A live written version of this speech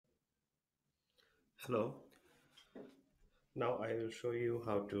Hello. Now I will show you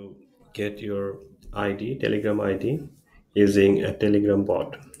how to get your ID, Telegram ID, using a Telegram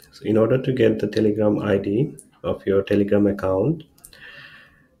bot. So in order to get the Telegram ID of your Telegram account,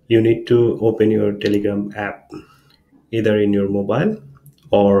 you need to open your Telegram app either in your mobile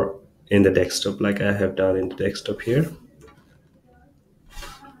or in the desktop, like I have done in the desktop here.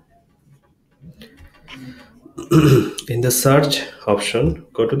 In the search option,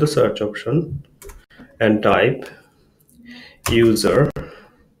 go to the search option and type user.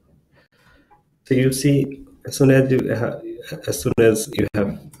 So you see, as soon as you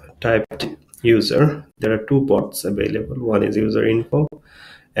have typed user, there are two bots available. One is user info,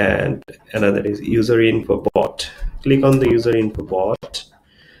 and another is user info bot. Click on the user info bot,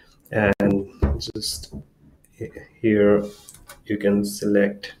 and just here you can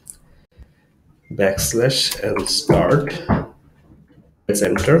select backslash and start. Press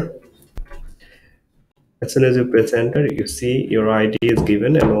enter. As soon as you press enter, you see your ID is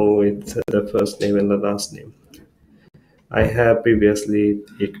given along with the first name and the last name. I have previously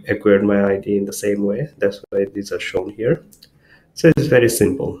acquired my ID in the same way. That's why these are shown here. So it's very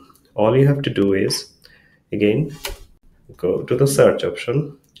simple. All you have to do is, again, go to the search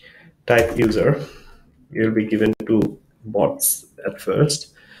option, type user. You'll be given two bots at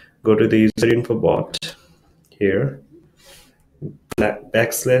first. Go to the user info bot here,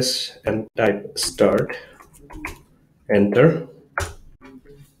 backslash and type start, enter.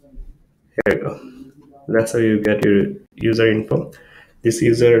 Here you go. That's how you get your user info. This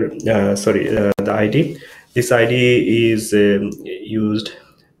the ID. This ID is used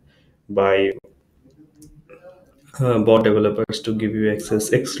by bot developers to give you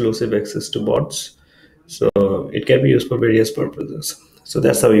exclusive access to bots. So it can be used for various purposes. So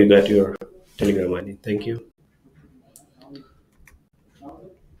that's how you get your Telegram ID. Thank you.